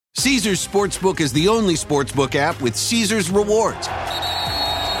Caesars Sportsbook is the only sportsbook app with Caesars Rewards.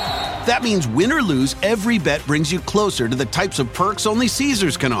 That means win or lose, every bet brings you closer to the types of perks only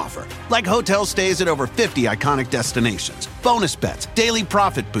Caesars can offer. Like hotel stays at over 50 iconic destinations, bonus bets, daily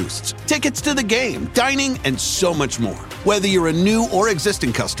profit boosts, tickets to the game, dining, and so much more. Whether you're a new or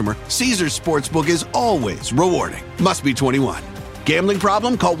existing customer, Caesars Sportsbook is always rewarding. Must be 21. Gambling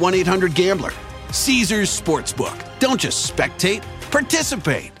problem? Call 1-800-GAMBLER. Caesars Sportsbook. Don't just spectate,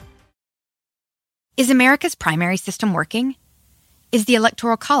 participate. Is America's primary system working? Is the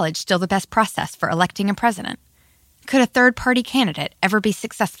Electoral College still the best process for electing a president? Could a third-party candidate ever be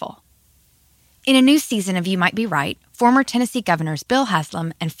successful? In a new season of You Might Be Right, former Tennessee governors Bill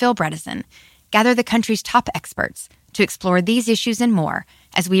Haslam and Phil Bredesen gather the country's top experts to explore these issues and more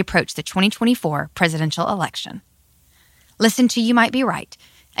as we approach the 2024 presidential election. Listen to You Might Be Right,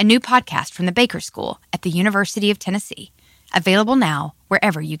 a new podcast from the Baker School at the University of Tennessee, available now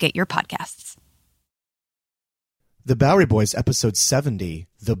wherever you get your podcasts. The Bowery Boys, episode 70,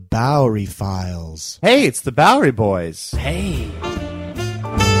 The Bowery Files. Hey, it's the Bowery Boys. Hey.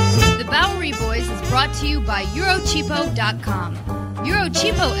 The Bowery Boys is brought to you by Eurocheapo.com.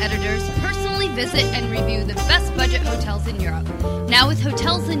 Eurocheapo editors personally visit and review the best budget hotels in Europe, now with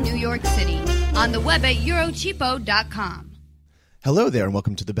hotels in New York City, on the web at Eurocheapo.com. Hello there, and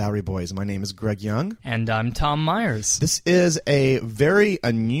welcome to the Bowery Boys. My name is Greg Young. And I'm Tom Myers. This is a very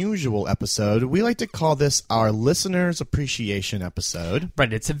unusual episode. We like to call this our Listener's Appreciation episode.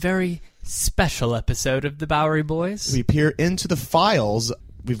 Right, it's a very special episode of the Bowery Boys. We peer into the files.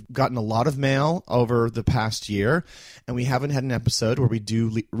 We've gotten a lot of mail over the past year, and we haven't had an episode where we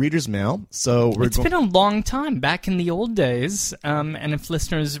do reader's mail. So It's been a long time, back in the old days, and if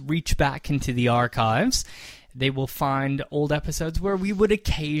listeners reach back into the archives, they will find old episodes where we would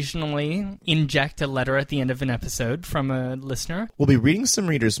occasionally inject a letter at the end of an episode from a listener. We'll be reading some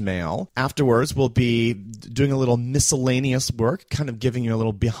reader's mail. Afterwards, we'll be doing a little miscellaneous work, kind of giving you a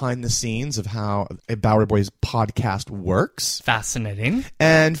little behind the scenes of how a Bowery Boys podcast works. Fascinating.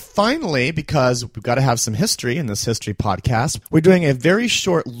 And finally, because we've got to have some history in this history podcast, we're doing a very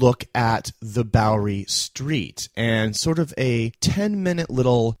short look at the Bowery Street and sort of a 10-minute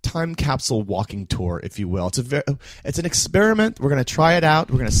little time capsule walking tour, if you will. It's an experiment. We're going to try it out.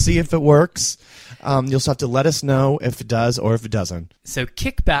 We're going to see if it works. You'll just have to let us know if it does or if it doesn't. So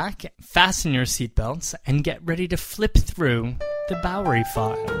kick back, fasten your seatbelts, and get ready to flip through the Bowery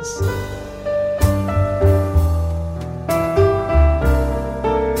Files.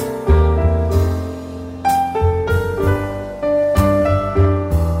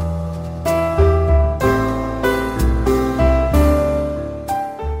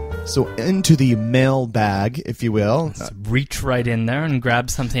 So into the mail bag, if you will. Let's reach right in there and grab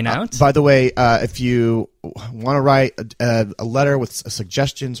something out. By the way, if you want to write a letter with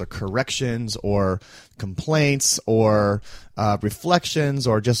suggestions or corrections or complaints or reflections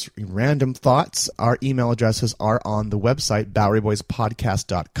or just random thoughts, our email addresses are on the website,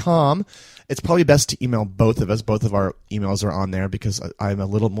 BoweryBoysPodcast.com. It's probably best to email both of us. Both of our emails are on there because I'm a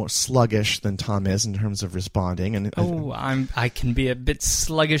little more sluggish than Tom is in terms of responding. And I can be a bit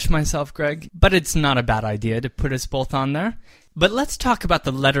sluggish myself, Greg, but it's not a bad idea to put us both on there. But let's talk about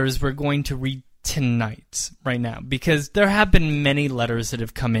the letters we're going to read tonight, right now, because there have been many letters that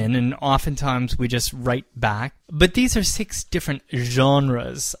have come in, and oftentimes we just write back. But these are 6 different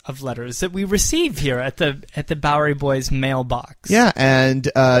genres of letters that we receive here at the Bowery Boys mailbox. Yeah, and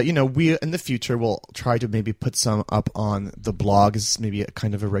we in the future will try to maybe put some up on the blog as maybe a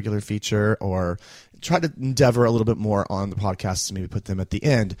kind of a regular feature, or try to endeavor a little bit more on the podcast to maybe put them at the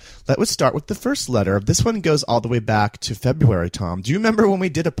end. Let's start with the first letter. This one goes all the way back to February, Tom. Do you remember when we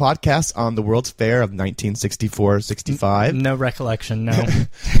did a podcast on the World's Fair of 1964-65? No recollection, no.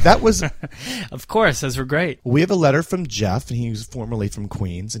 That was... Of course, those were great. We have a letter from Jeff, and he was formerly from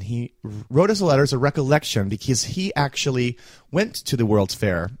Queens, and he wrote us a letter as a recollection because he actually went to the World's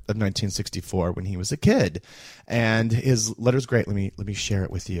Fair of 1964 when he was a kid. And his letter's great. Let me share it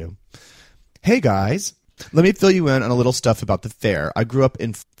with you. Hey guys, let me fill you in on a little stuff about the fair. I grew up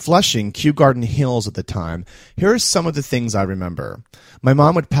in Flushing, Kew Garden Hills at the time. Here are some of the things I remember. My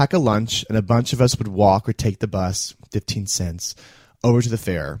mom would pack a lunch, and a bunch of us would walk or take the bus, 15 cents, over to the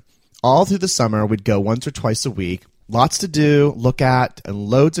fair. All through the summer, we'd go once or twice a week. Lots to do, look at, and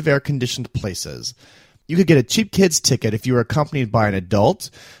loads of air-conditioned places. You could get a cheap kid's ticket if you were accompanied by an adult,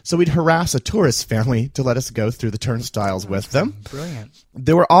 so we'd harass a tourist family to let us go through the turnstiles with them. Brilliant.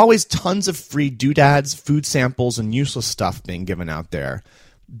 There were always tons of free doodads, food samples, and useless stuff being given out there.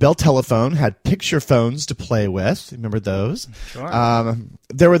 Bell Telephone had picture phones to play with. Remember those? Sure.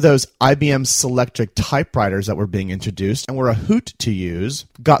 There were those IBM Selectric typewriters that were being introduced and were a hoot to use.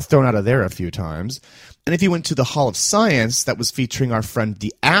 Got thrown out of there a few times. And if you went to the Hall of Science that was featuring our friend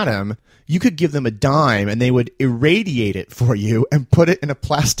the Atom, you could give them a dime and they would irradiate it for you and put it in a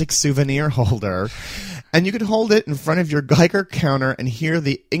plastic souvenir holder. And you could hold it in front of your Geiger counter and hear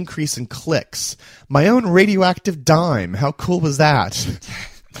the increase in clicks. My own radioactive dime. How cool was that?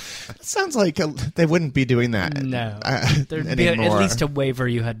 It sounds like they wouldn't be doing that. No. There'd anymore. be at least a waiver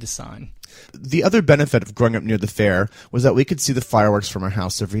you had to sign. The other benefit of growing up near the fair was that we could see the fireworks from our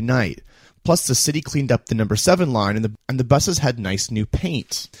house every night. Plus, the city cleaned up the number 7 line, and the buses had nice new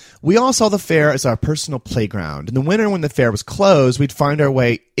paint. We all saw the fair as our personal playground. In the winter, when the fair was closed, we'd find our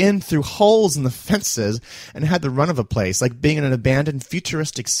way in through holes in the fences and had the run of a place, like being in an abandoned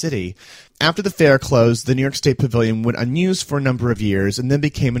futuristic city. After the fair closed, the New York State Pavilion went unused for a number of years and then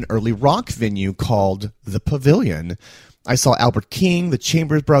became an early rock venue called the Pavilion. I saw Albert King, the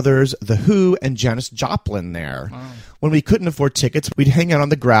Chambers Brothers, The Who, and Janis Joplin there. Wow. When we couldn't afford tickets, we'd hang out on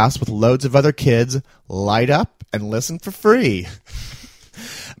the grass with loads of other kids, light up, and listen for free.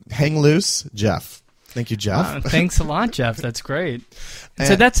 Hang loose, Jeff. Thank you, Jeff. Thanks a lot, Jeff. That's great.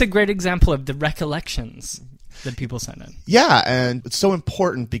 So that's a great example of the recollections that people send in. Yeah, and it's so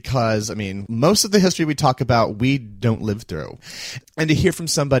important because, I mean, most of the history we talk about, we don't live through. And to hear from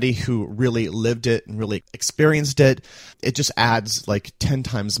somebody who really lived it and really experienced it, it just adds like 10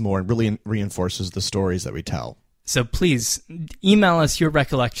 times more and really reinforces the stories that we tell. So please email us your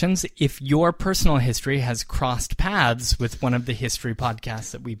recollections if your personal history has crossed paths with one of the history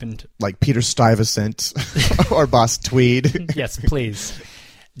podcasts that we've been... Like Peter Stuyvesant or Boss Tweed. Yes, please.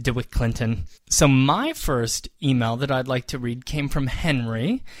 DeWitt Clinton. So my first email that I'd like to read came from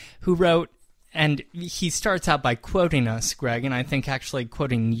Henry, who wrote, and he starts out by quoting us, Greg, and I think actually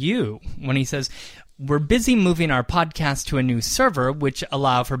quoting you, when he says, "We're busy moving our podcast to a new server, which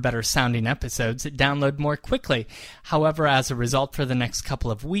allow for better sounding episodes that download more quickly. However, as a result, for the next couple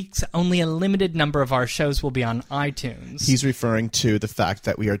of weeks, only a limited number of our shows will be on iTunes." He's referring to the fact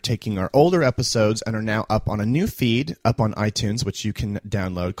that we are taking our older episodes and are now up on a new feed, up on iTunes, which you can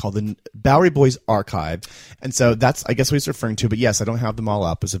download, called the Bowery Boys Archive. And so that's, I guess, what he's referring to. But yes, I don't have them all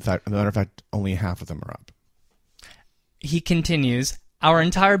up. As a matter of fact, only half of them are up. He continues, "Our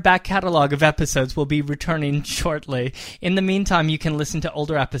entire back catalog of episodes will be returning shortly. In the meantime, you can listen to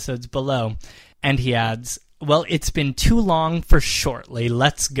older episodes below." And he adds, "Well, it's been too long for shortly.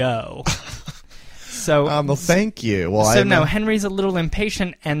 Let's go." So, well, thank you. Well, no, Henry's a little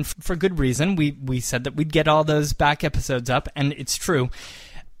impatient, and for good reason. We said that we'd get all those back episodes up, and it's true.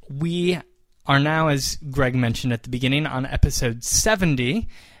 We are now, as Greg mentioned at the beginning, on episode 70.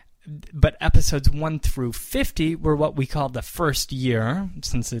 But episodes 1 through 50 were what we call the first year,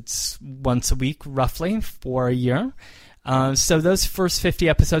 since it's once a week, roughly, for a year. So those first 50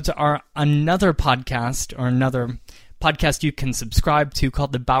 episodes are another podcast, or another podcast you can subscribe to,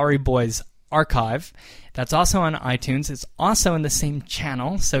 called the Bowery Boys Archive. That's also on iTunes. It's also in the same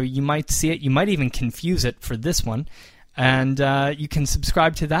channel, so you might see it. You might even confuse it for this one. And you can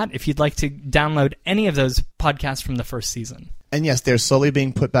subscribe to that if you'd like to download any of those podcasts from the first season. And yes, they're slowly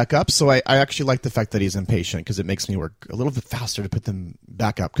being put back up, so I actually like the fact that he's impatient, because it makes me work a little bit faster to put them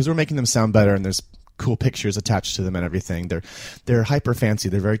back up, because we're making them sound better, and there's cool pictures attached to them and everything. They're hyper fancy.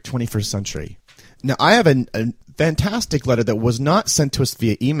 They're very 21st century. Now, I have a fantastic letter that was not sent to us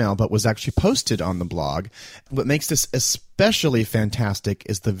via email, but was actually posted on the blog. What makes this especially fantastic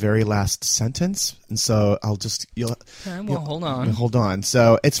is the very last sentence. And so I'll just... hold on. Hold on.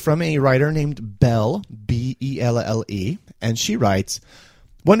 So it's from a writer named Belle, Belle, and she writes,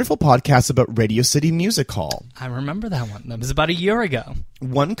 "Wonderful podcast about Radio City Music Hall. I remember that one. That was about a year ago.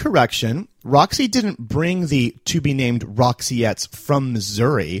 One correction, Roxy didn't bring the to-be-named Roxyettes from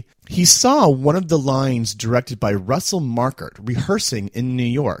Missouri. He saw one of the lines directed by Russell Markert rehearsing in New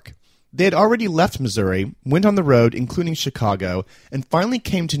York. They had already left Missouri, went on the road, including Chicago, and finally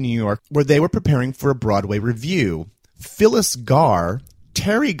came to New York, where they were preparing for a Broadway review. Phyllis Garr,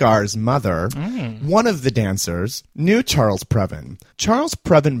 Terry Garr's mother, one of the dancers, knew Charles Previn. Charles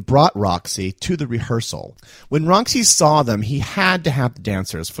Previn brought Roxy to the rehearsal. When Roxy saw them, he had to have the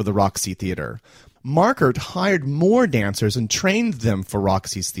dancers for the Roxy Theater. Markert hired more dancers and trained them for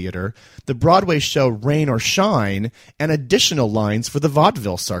Roxy's Theater, the Broadway show Rain or Shine, and additional lines for the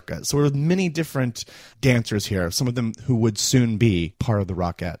vaudeville circuit. So there were many different dancers here, some of them who would soon be part of the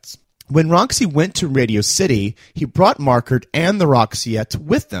Rockettes. When Roxy went to Radio City, he brought Markert and the Roxyettes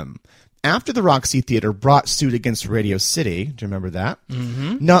with them. After the Roxy Theater brought suit against Radio City, do you remember that?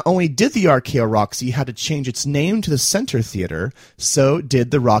 Not only did the RKO Roxy had to change its name to the Center Theater, so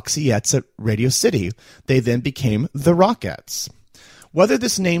did the Roxyettes at Radio City. They then became the Rockettes. Whether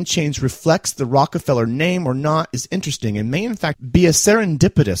this name change reflects the Rockefeller name or not is interesting and may in fact be a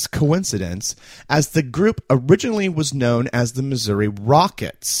serendipitous coincidence, as the group originally was known as the Missouri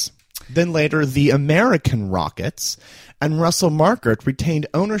Rockets, then later the American Rockets, and Russell Markert retained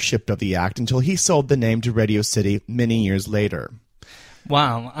ownership of the act until he sold the name to Radio City many years later.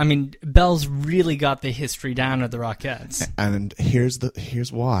 Wow, I mean, Bell's really got the history down of the Rockettes. And here's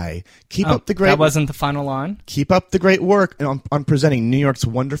why. Keep up the great. That wasn't the final line. Keep up the great work on presenting New York's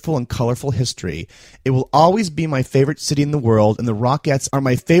wonderful and colorful history. It will always be my favorite city in the world, and the Rockettes are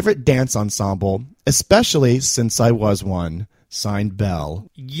my favorite dance ensemble, especially since I was one. Signed, Bell.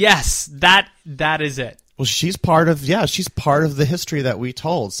 Yes, that is it. Well, she's part of the history that we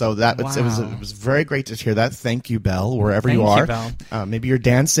told. So it was very great to hear that. Thank you, Belle, wherever you are. Thank you, Belle. Maybe you're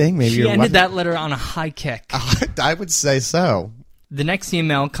dancing. Maybe she ended that letter on a high kick. I would say so. The next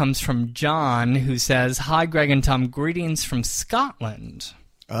email comes from John, who says, "Hi, Greg and Tom. Greetings from Scotland."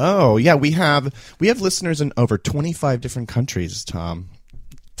 Oh yeah, we have listeners in over 25 different countries, Tom.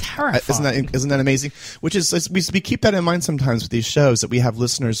 Terrifying. Isn't that amazing? Which is we keep that in mind sometimes with these shows, that we have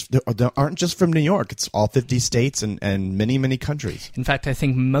listeners that aren't just from New York. It's all 50 states and many, many countries. In fact, I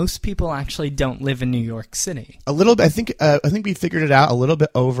think most people actually don't live in New York City. A little bit. I think we figured it out. A little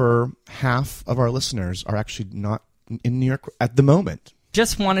bit over half of our listeners are actually not in New York at the moment.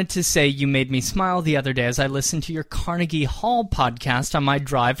 Just wanted to say you made me smile the other day as I listened to your Carnegie Hall podcast on my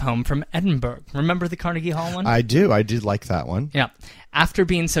drive home from Edinburgh. Remember the Carnegie Hall one? I do. I did like that one. Yeah. After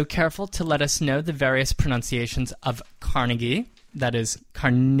being so careful to let us know the various pronunciations of Carnegie, that is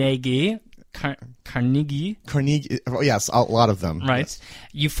Carnegie. Carnegie. Oh, yes, a lot of them. Right. Yes.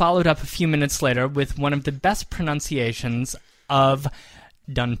 You followed up a few minutes later with one of the best pronunciations of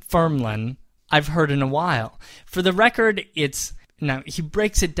Dunfermline I've heard in a while. For the record, it's... Now, he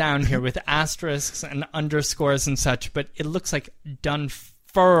breaks it down here with asterisks and underscores and such, but it looks like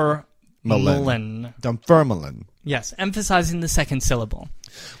Dunfermline. Dunfermline. Yes, emphasizing the second syllable.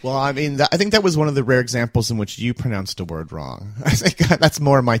 Well, I mean, I think that was one of the rare examples in which you pronounced a word wrong. I think that's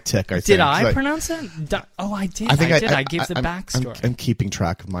more my tick, Did I pronounce it? I did. I gave the backstory. I'm keeping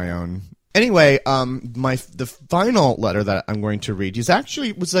track of my own. Anyway, the final letter that I'm going to read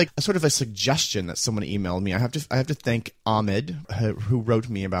was like a sort of a suggestion that someone emailed me. I have to thank Ahmed, who wrote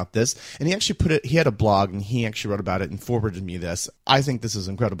me about this, and he actually he had a blog and he actually wrote about it and forwarded me this. I think this is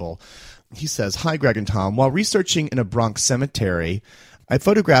incredible. He says, "Hi, Greg and Tom. While researching in a Bronx cemetery, I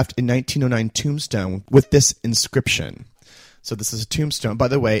photographed a 1909 tombstone with this inscription." So this is a tombstone. By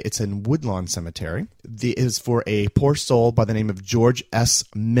the way, it's in Woodlawn Cemetery. It is for a poor soul by the name of George S.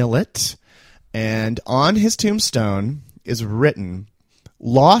 Millett. And on his tombstone is written,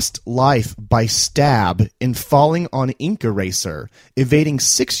 "Lost life by stab in falling on ink eraser, evading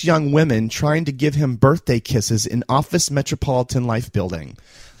 6 young women trying to give him birthday kisses in Office Metropolitan Life Building."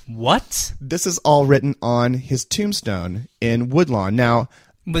 What? This is all written on his tombstone in Woodlawn. Now,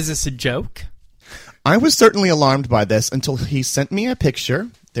 was this a joke? I was certainly alarmed by this until he sent me a picture.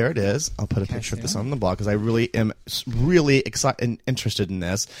 There it is. I'll put a picture of this on the blog because I really am excited and interested in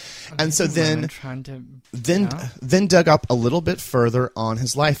this. Okay, and so then dug up a little bit further on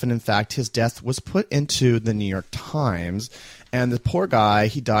his life. And in fact, his death was put into the New York Times. And the poor guy,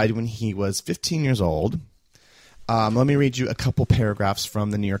 he died when he was 15 years old. Let me read you a couple paragraphs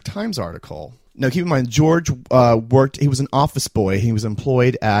from the New York Times article. Now, keep in mind, George he was an office boy. He was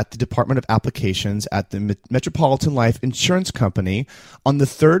employed at the Department of Applications at the Metropolitan Life Insurance Company on the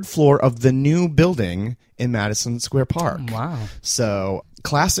 3rd floor of the new building in Madison Square Park. Wow. So,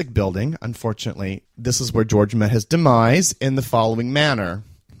 classic building. Unfortunately, this is where George met his demise in the following manner.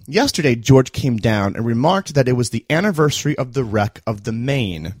 Yesterday, George came down and remarked that it was the anniversary of the wreck of the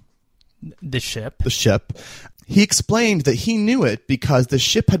Maine. The ship. The ship. He explained that he knew it because the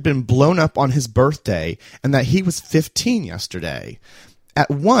ship had been blown up on his birthday and that he was 15 yesterday.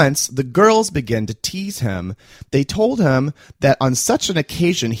 At once, the girls began to tease him. They told him that on such an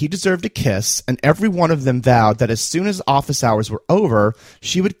occasion he deserved a kiss, and every one of them vowed that as soon as office hours were over,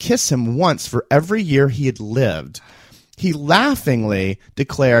 she would kiss him once for every year he had lived. He laughingly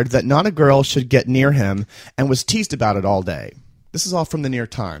declared that not a girl should get near him and was teased about it all day. This is all from the New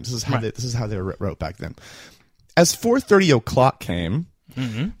York Times. This is how they wrote back then. As 4:30 o'clock came,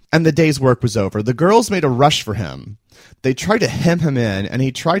 and the day's work was over, the girls made a rush for him. They tried to hem him in, and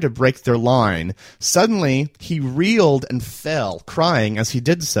he tried to break their line. Suddenly, he reeled and fell, crying as he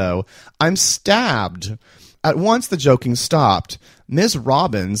did so, "I'm stabbed." At once the joking stopped. Ms.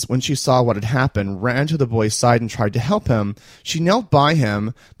 Robbins, when she saw what had happened, ran to the boy's side and tried to help him. She knelt by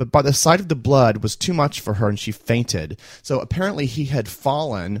him, but by the sight of the blood was too much for her and she fainted. So apparently he had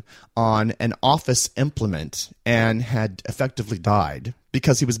fallen on an office implement and had effectively died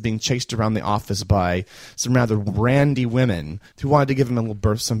because he was being chased around the office by some rather randy women who wanted to give him a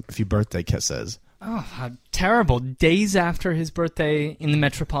few birthday kisses. Oh, how terrible. Days after his birthday in the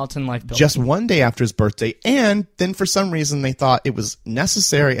Metropolitan Life Building. Just one day after his birthday, and then for some reason they thought it was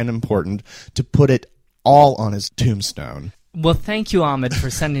necessary and important to put it all on his tombstone. Well, thank you, Ahmed, for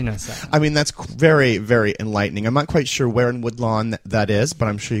sending us that. I mean, that's very, very enlightening. I'm not quite sure where in Woodlawn that is, but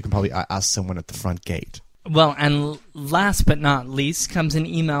I'm sure you can probably ask someone at the front gate. Well, and last but not least comes an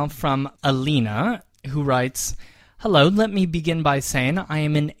email from Alina, who writes, "Hello, let me begin by saying I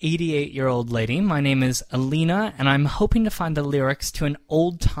am an 88-year-old lady. My name is Alina, and I'm hoping to find the lyrics to an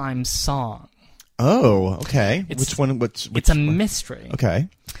old-time song." Oh, okay. Which one? Which it's a one? mystery. Okay.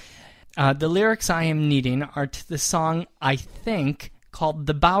 The lyrics I am needing are to the song, I think, called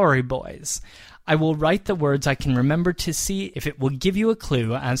The Bowery Boys. I will write the words I can remember to see if it will give you a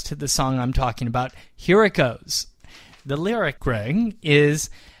clue as to the song I'm talking about. Here it goes. The lyric, Greg, is,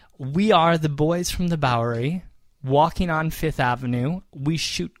 "We are the boys from the Bowery, walking on 5th Avenue. We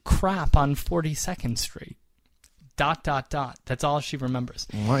shoot crap on 42nd Street. ... That's all she remembers.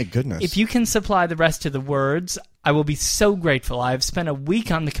 My goodness. If you can supply the rest of the words, I will be so grateful. I have spent a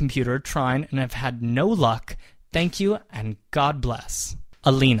week on the computer trying and have had no luck. Thank you, and God bless.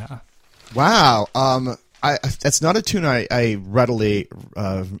 Alina." Wow. That's not a tune I readily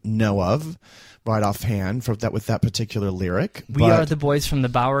know of right offhand with that particular lyric. We are the boys from the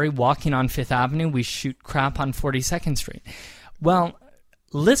Bowery, walking on 5th Avenue. We shoot crap on 42nd Street. Well,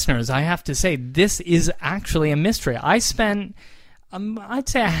 listeners, I have to say, this is actually a mystery. I spent, I'd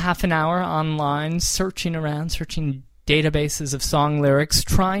say, a half an hour online searching databases of song lyrics,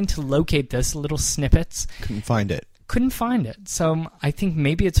 trying to locate this, little snippets. Couldn't find it. So I think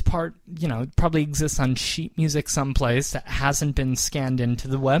maybe it's it probably exists on sheet music someplace that hasn't been scanned into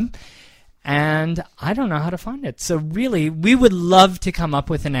the web. And I don't know how to find it. So really, we would love to come up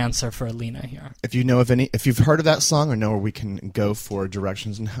with an answer for Alina here. If you know if you've heard of that song or know where we can go for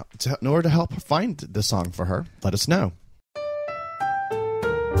directions in order to help find the song for her, let us know.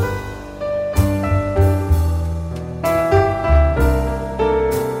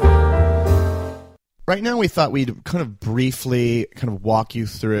 Right now, we thought we'd kind of briefly walk you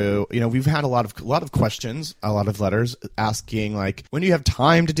through. We've had a lot of questions, a lot of letters asking, like, when do you have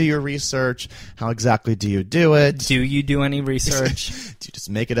time to do your research? How exactly do you do it? Do you do any research? Do you just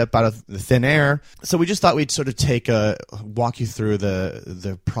make it up out of the thin air? So we just thought we'd sort of walk you through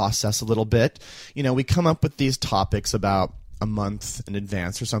the process a little bit. We come up with these topics about a month in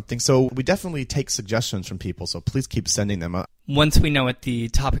advance or something. So we definitely take suggestions from people, so please keep sending them up. Once we know what the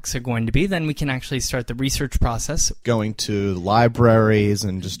topics are going to be, then we can actually start the research process. Going to libraries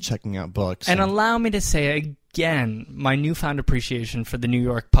and just checking out books. And allow me to say again my newfound appreciation for the New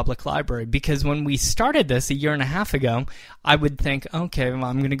York Public Library, because when we started this a year and a half ago, I would think, okay, well,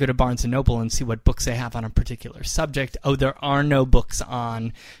 I'm going to go to Barnes & Noble and see what books they have on a particular subject. Oh, there are no books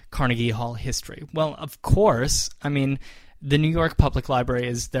on Carnegie Hall history. Well, of course, the New York Public Library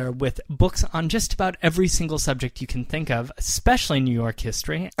is there with books on just about every single subject you can think of, especially New York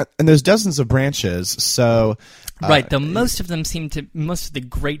history. And there's dozens of branches, so... right, though most of the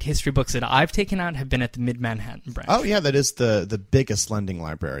great history books that I've taken out have been at the Mid-Manhattan branch. Oh, yeah, that is the biggest lending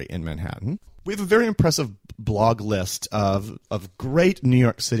library in Manhattan. We have a very impressive blog list of great New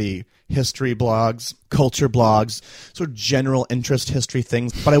York City history blogs, culture blogs, sort of general interest history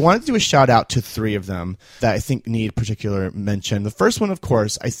things. But I wanted to do a shout out to 3 of them that I think need particular mention. The first one, of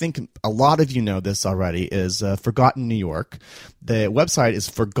course, I think a lot of you know this already, is Forgotten New York. The website is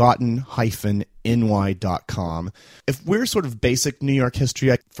forgotten-ny.com. If we're sort of basic New York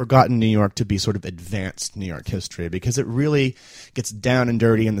history, I've forgotten New York to be sort of advanced New York history, because it really gets down and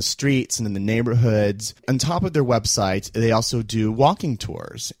dirty in the streets and in the neighborhoods. On top of their website, they also do walking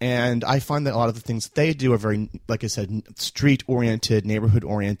tours. And I find that a lot of the things that they do are very, like I said, street-oriented,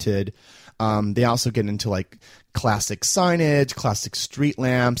 neighborhood-oriented. They also get into like classic signage, classic street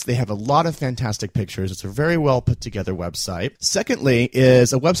lamps. They have a lot of fantastic pictures. It's a very well put together website. Secondly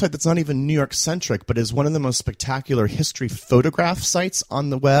is a website that's not even New York centric, but is one of the most spectacular history photograph sites on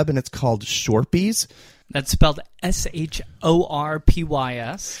the web, and it's called Shorpies. That's spelled Shorpys.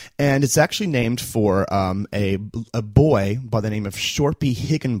 And it's actually named for a boy by the name of Shorpy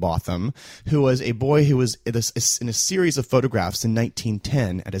Higginbotham, who was a boy who was in a series of photographs in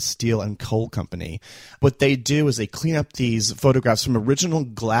 1910 at a steel and coal company. What they do is they clean up these photographs from original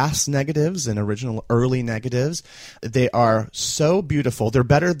glass negatives and original early negatives. They are so beautiful. They're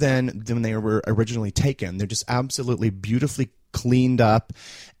better than they were originally taken. They're just absolutely beautifully cleaned up,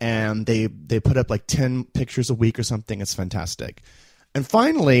 and they put up like 10 pictures a week or something. It's fantastic. And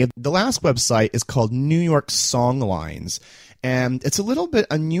finally, the last website is called New York Songlines. And it's a little bit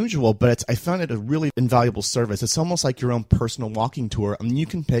unusual, but I found it a really invaluable service. It's almost like your own personal walking tour. I mean, you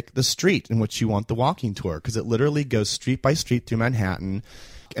can pick the street in which you want the walking tour, because it literally goes street by street through Manhattan.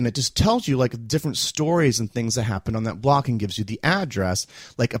 And it just tells you like different stories and things that happen on that block and gives you the address.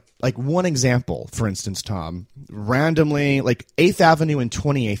 Like one example, for instance, Tom, randomly, like 8th Avenue and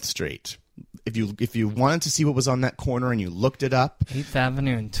 28th Street. If you wanted to see what was on that corner and you looked it up. 8th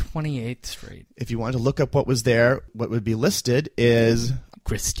Avenue and 28th Street. If you wanted to look up what was there, what would be listed is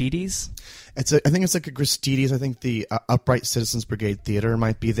Gristides? I think it's like a Gristides. I think the Upright Citizens Brigade Theater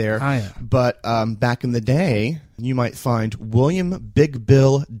might be there. Oh, yeah. But back in the day, you might find William Big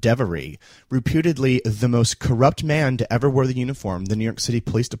Bill Devery, reputedly the most corrupt man to ever wear the uniform, the New York City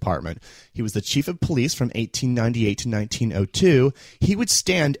Police Department. He was the chief of police from 1898 to 1902. He would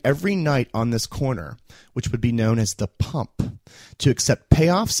stand every night on this corner, which would be known as the Pump, to accept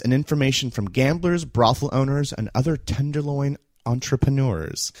payoffs and information from gamblers, brothel owners, and other tenderloin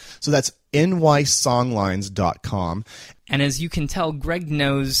entrepreneurs. So that's nysonglines.com. And as you can tell, Greg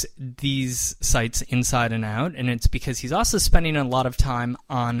knows these sites inside and out, and it's because he's also spending a lot of time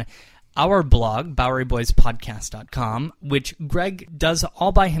on our blog, BoweryBoysPodcast.com, which Greg does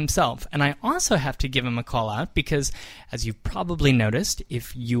all by himself. And I also have to give him a call out because, as you've probably noticed,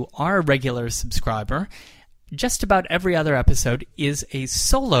 if you are a regular subscriber, just about every other episode is a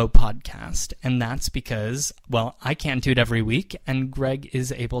solo podcast, and that's because, well, I can't do it every week, and Greg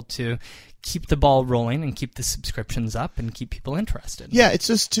is able to keep the ball rolling and keep the subscriptions up and keep people interested. Yeah, it's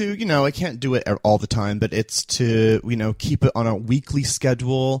just to, I can't do it all the time, but it's to, keep it on a weekly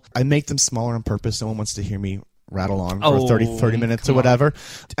schedule. I make them smaller on purpose. No one wants to hear me rattle on for 30 minutes or whatever.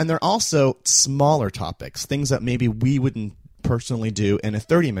 And they're also smaller topics, things that maybe we wouldn't personally do in a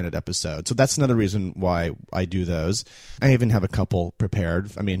 30-minute episode. So that's another reason why I do those. I even have a couple prepared.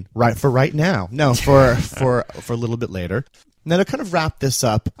 I mean, right now. No, for a little bit later. Now, to kind of wrap this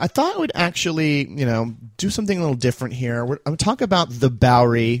up, I thought I would actually, do something a little different here. I'm going to talk about the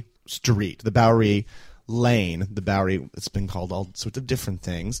Bowery Street, the Bowery Lane, the Bowery. It's been called all sorts of different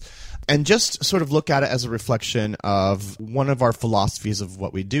things, and just sort of look at it as a reflection of one of our philosophies of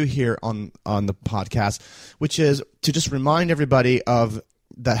what we do here on the podcast, which is to just remind everybody of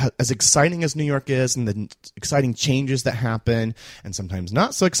that, as exciting as New York is, and the exciting changes that happen, and sometimes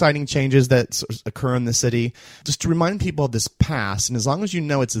not so exciting changes that sort of occur in the city, just to remind people of this past. And as long as you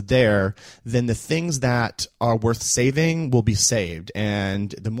know it's there, then the things that are worth saving will be saved.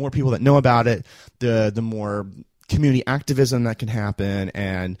 And the more people that know about it, the more community activism that can happen,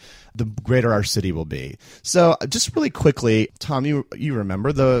 and the greater our city will be. So just really quickly, Tom, you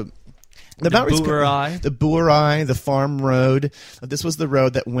remember the Bowery, the farm road. This was the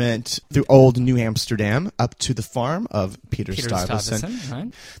road that went through old New Amsterdam up to the farm of Peter Stuyvesant.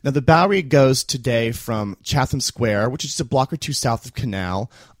 Right. Now, the Bowery goes today from Chatham Square, which is just a block or two south of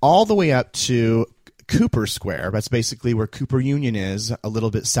Canal, all the way up to Cooper Square. That's basically where Cooper Union is, a little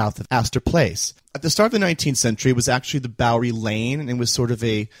bit south of Astor Place. At the start of the 19th century, it was actually the Bowery Lane, and it was sort of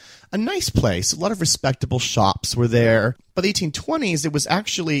a nice place. A lot of respectable shops were there. By the 1820s, it was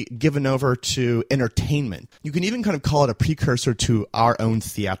actually given over to entertainment. You can even kind of call it a precursor to our own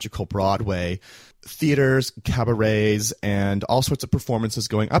theatrical Broadway. Theaters, cabarets, and all sorts of performances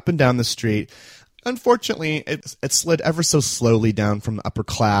going up and down the street. Unfortunately, it slid ever so slowly down from the upper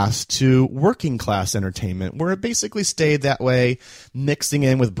class to working class entertainment, where it basically stayed that way, mixing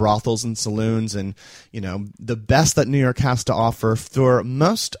in with brothels and saloons and, the best that New York has to offer for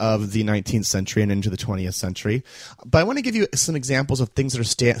most of the 19th century and into the 20th century. But I want to give you some examples of things that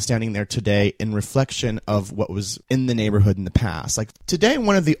are standing there today in reflection of what was in the neighborhood in the past. Like today,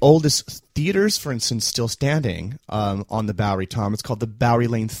 one of the oldest theaters, for instance, still standing on the Bowery, Tom. It's called the Bowery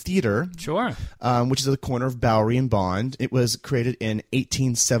Lane Theater. Sure. Which is at the corner of Bowery and Bond. It was created in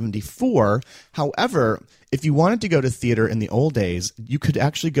 1874. However, if you wanted to go to theater in the old days, you could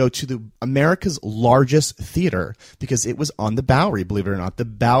actually go to America's largest theater, because it was on the Bowery, believe it or not, the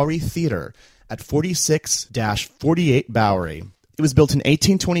Bowery Theater at 46-48 Bowery. It was built in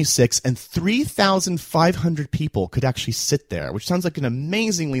 1826, and 3,500 people could actually sit there, which sounds like an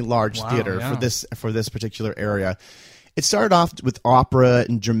amazingly large theater for this particular area. It started off with opera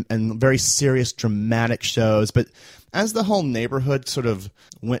and very serious dramatic shows, but as the whole neighborhood sort of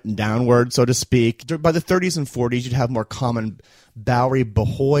went downward, so to speak, by the 30s and 40s, you'd have more common Bowery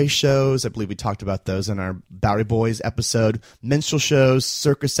Bohoi shows. I believe we talked about those in our Bowery Boys episode. Minstrel shows,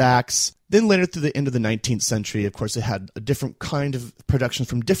 circus acts. Then later through the end of the 19th century, of course, it had a different kind of productions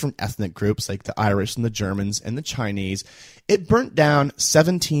from different ethnic groups, like the Irish and the Germans and the Chinese. It burnt down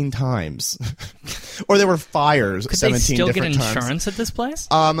 17 times. Or there were fires 17 different times. Could they still get insurance at this place?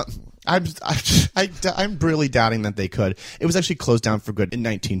 I'm really doubting that they could. It was actually closed down for good in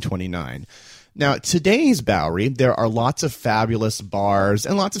 1929. Now, today's Bowery, there are lots of fabulous bars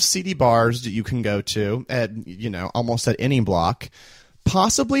and lots of seedy bars that you can go to at, almost at any block.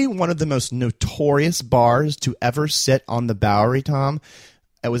 Possibly one of the most notorious bars to ever sit on the Bowery, Tom.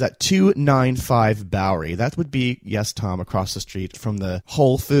 It was at 295 Bowery. That would be, yes, Tom, across the street from the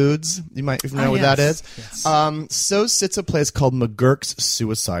Whole Foods. You might know what that is. Yes. So sits a place called McGurk's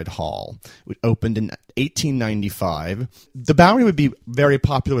Suicide Hall. It opened in 1895. The Bowery would be very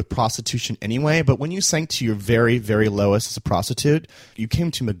popular with prostitution anyway, but when you sank to your very, very lowest as a prostitute, you came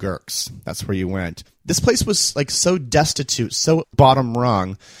to McGurk's. That's where you went. This place was like so destitute, so bottom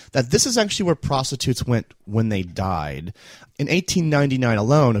rung, that this is actually where prostitutes went when they died. In 1899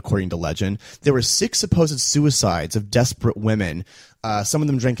 alone, according to legend, there were 6 supposed suicides of desperate women, some of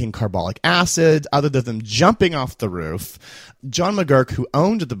them drinking carbolic acid, others of them jumping off the roof. John McGurk, who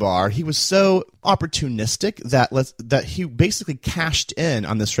owned the bar, he was so opportunistic that he basically cashed in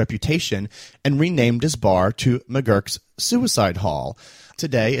on this reputation and renamed his bar to McGurk's Suicide Hall.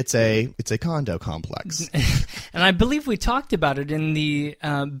 Today, it's a condo complex. And I believe we talked about it in the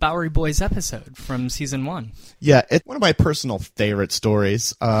Bowery Boys episode from season 1. Yeah, it's one of my personal favorite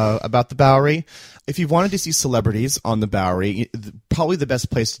stories about the Bowery. If you wanted to see celebrities on the Bowery, probably the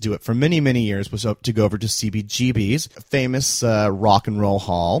best place to do it for many, many years was to go over to CBGB's famous rock and roll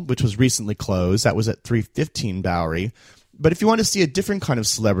hall, which was recently closed. That was at 315 Bowery. But if you want to see a different kind of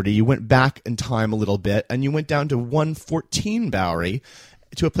celebrity, you went back in time a little bit, and you went down to 114 Bowery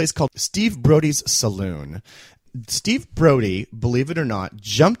to a place called Steve Brody's Saloon. Steve Brody, believe it or not,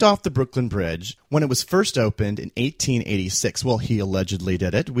 jumped off the Brooklyn Bridge when it was first opened in 1886. Well, he allegedly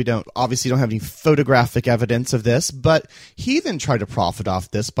did it. We obviously don't have any photographic evidence of this, but he then tried to profit off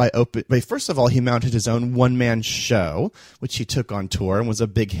this by first of all, he mounted his own one-man show, which he took on tour and was a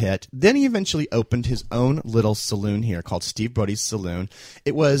big hit. Then he eventually opened his own little saloon here called Steve Brody's Saloon.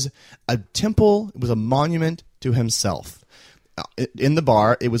 It was a temple. It was a monument to himself. In the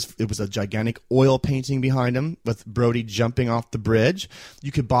bar, it was a gigantic oil painting behind him with Brody jumping off the bridge.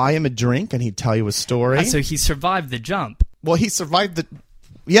 You could buy him a drink, and he'd tell you a story. So he survived the jump. Well, he survived the...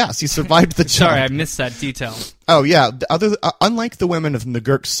 Yes, he survived the jump. Sorry, I missed that detail. Oh, yeah. Unlike the women of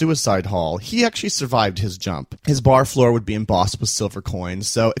McGurk's Suicide Hall, he actually survived his jump. His bar floor would be embossed with silver coins.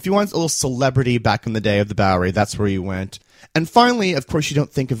 So if you want a little celebrity back in the day of the Bowery, that's where you went. And finally, of course, you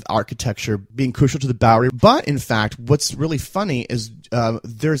don't think of architecture being crucial to the Bowery. But, in fact, what's really funny is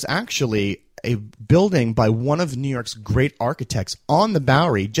there's actually a building by one of New York's great architects on the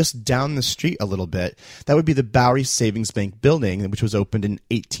Bowery, just down the street a little bit. That would be the Bowery Savings Bank building, which was opened in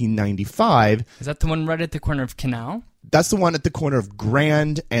 1895. Is that the one right at the corner of Canal? That's the one at the corner of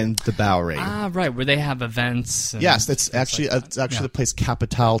Grand and the Bowery. Ah, right, where they have events. Yes, it's actually the place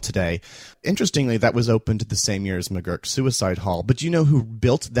Capitale today. Interestingly, that was opened the same year as McGurk's Suicide Hall. But do you know who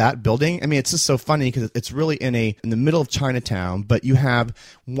built that building? I mean, it's just so funny because it's really in the middle of Chinatown, but you have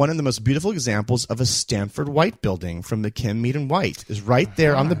one of the most beautiful examples of a Stanford White building from the Kim, Mead, and White. Is right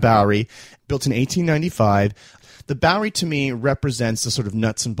there on the Bowery, built in 1895. The Bowery, to me, represents the sort of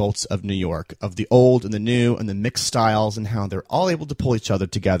nuts and bolts of New York, of the old and the new and the mixed styles and how they're all able to pull each other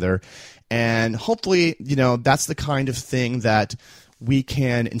together. And hopefully, that's the kind of thing that we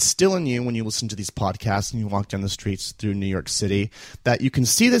can instill in you when you listen to these podcasts and you walk down the streets through New York City, that you can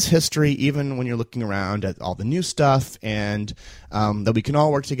see this history even when you're looking around at all the new stuff, and that we can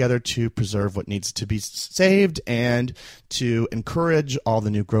all work together to preserve what needs to be saved and to encourage all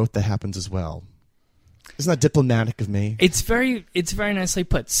the new growth that happens as well. Isn't that diplomatic of me? It's very nicely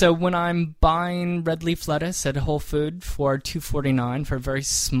put. So when I'm buying red leaf lettuce at Whole Food for $2.49 for a very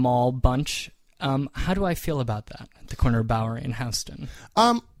small bunch, how do I feel about that at the corner of Bowery and Houston?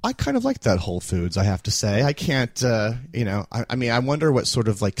 I kind of like that Whole Foods, I have to say. I can't, I wonder what sort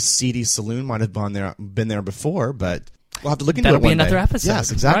of like seedy saloon might have been there before, but We'll have to look into That'll it one be another day. episode.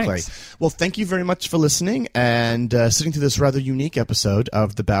 Yes, exactly. Right. Well, thank you very much for listening and sitting through this rather unique episode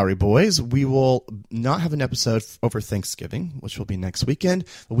of the Bowery Boys. We will not have an episode over Thanksgiving, which will be next weekend.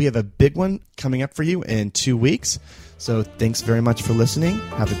 But we have a big one coming up for you in 2 weeks. So thanks very much for listening.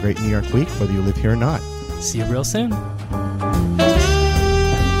 Have a great New York week, whether you live here or not. See you real soon.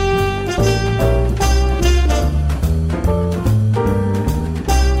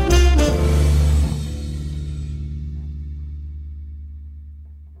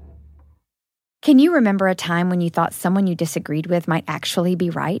 Can you remember a time when you thought someone you disagreed with might actually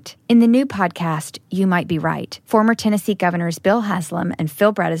be right? In the new podcast, You Might Be Right, former Tennessee Governors Bill Haslam and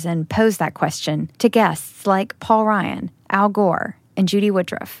Phil Bredesen pose that question to guests like Paul Ryan, Al Gore, and Judy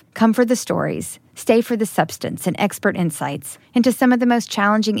Woodruff. Come for the stories, stay for the substance and expert insights into some of the most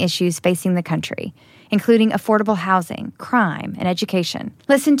challenging issues facing the country, including affordable housing, crime, and education.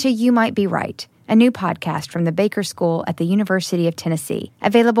 Listen to You Might Be Right, a new podcast from the Baker School at the University of Tennessee,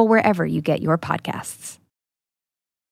 available wherever you get your podcasts.